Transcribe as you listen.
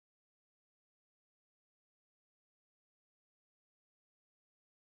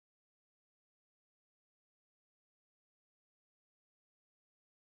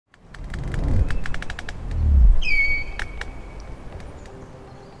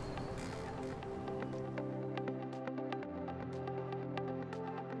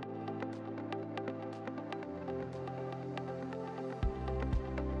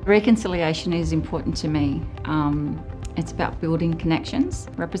Reconciliation is important to me. It's about building connections,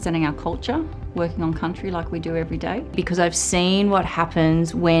 representing our culture, working on country like we do every day. Because I've seen what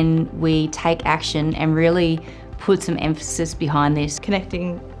happens when we take action and really put some emphasis behind this.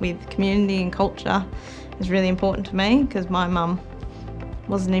 Connecting with community and culture is really important to me because my mum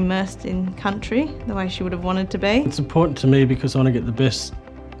wasn't immersed in country the way she would have wanted to be. It's important to me because I want to get the best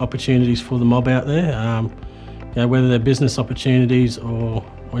opportunities for the mob out there, whether they're business opportunities or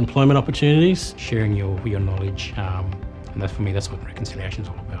employment opportunities. Sharing your knowledge, and that, for me, that's what reconciliation is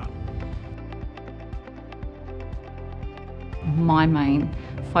all about. My main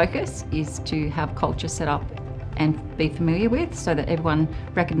focus is to have culture set up and be familiar with so that everyone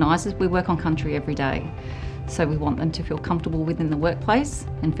recognises we work on country every day. So we want them to feel comfortable within the workplace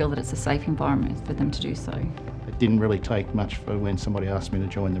and feel that it's a safe environment for them to do so. It didn't really take much for when somebody asked me to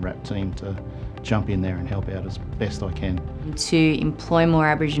join the RAP team to jump in there and help out as best I can. To employ more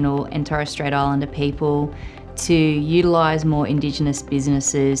Aboriginal and Torres Strait Islander people, to utilise more Indigenous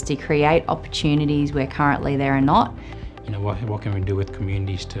businesses, to create opportunities where currently there are not. What can we do with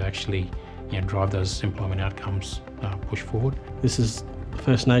communities to actually drive those employment outcomes, push forward? This is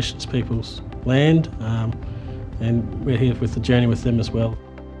First Nations people's land, and we're here with the journey with them as well.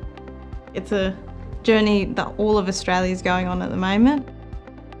 It's a journey that all of Australia is going on at the moment.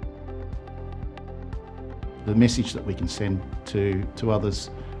 The message that we can send to others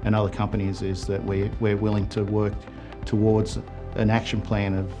and other companies is that we're willing to work towards an action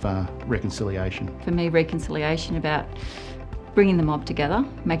plan of reconciliation. For me, reconciliation about bringing the mob together,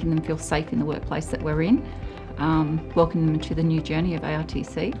 making them feel safe in the workplace that we're in, welcoming them to the new journey of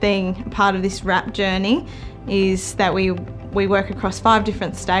ARTC. Being part of this RAP journey is that we work across 5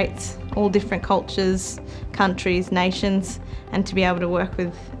 different states, all different cultures, countries, nations, and to be able to work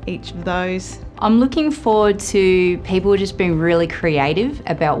with each of those. I'm looking forward to people just being really creative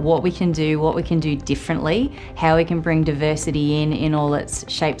about what we can do differently, how we can bring diversity in all its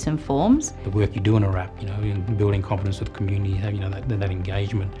shapes and forms. The work you do in a RAP, in building confidence with the community, that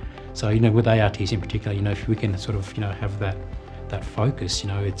engagement. So, with ARTC in particular, if we can sort of, have that focus,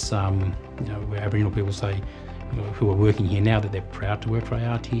 it's, where Aboriginal people say, who are working here now, that they're proud to work for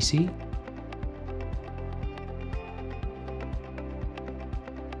ARTC.